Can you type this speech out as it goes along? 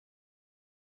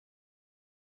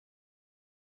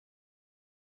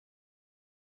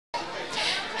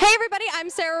Hey everybody,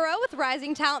 I'm Sara Rowe with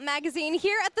Rising Talent Magazine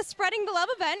here at the Spreading the Love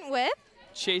event with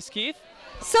Chase Keith.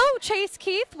 So Chase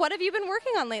Keith, what have you been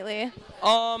working on lately?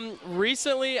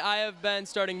 Recently I have been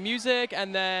starting music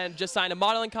and then just signed a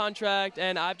modeling contract,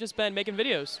 and I've just been making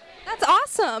videos. That's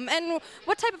awesome. And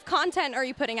what type of content are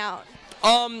you putting out?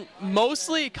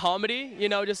 Mostly comedy, you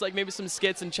know, just like maybe some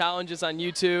skits and challenges on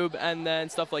YouTube and then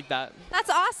stuff like that.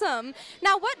 That's awesome.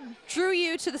 Now, what drew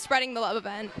you to the Spreading the Love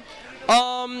event?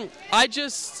 I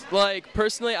just,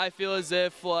 personally, I feel as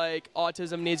if,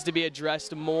 autism needs to be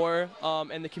addressed more,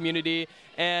 in the community,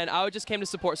 and I just came to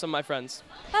support some of my friends.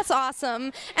 That's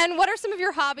awesome. And what are some of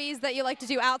your hobbies that you like to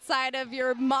do outside of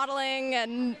your modeling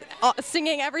and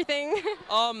singing, everything?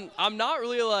 I'm not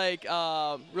really,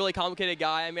 really complicated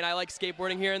guy. I mean, I like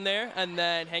skateboarding here and there, and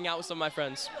then hang out with some of my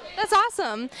friends. That's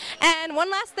awesome. And one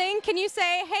last thing, can you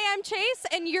say, hey, I'm Chase,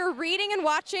 and you're reading and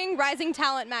watching Rising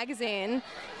Talent Magazine?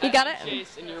 You got it?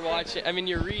 Chase, and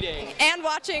you're reading. And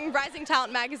watching Rising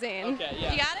Talent Magazine. Okay,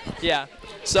 yeah. You got it? Yeah.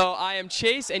 So I am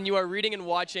Chase, and you are reading and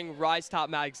watching Rise Top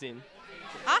Magazine.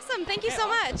 Awesome. Thank you so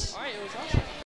much. All right, it was awesome.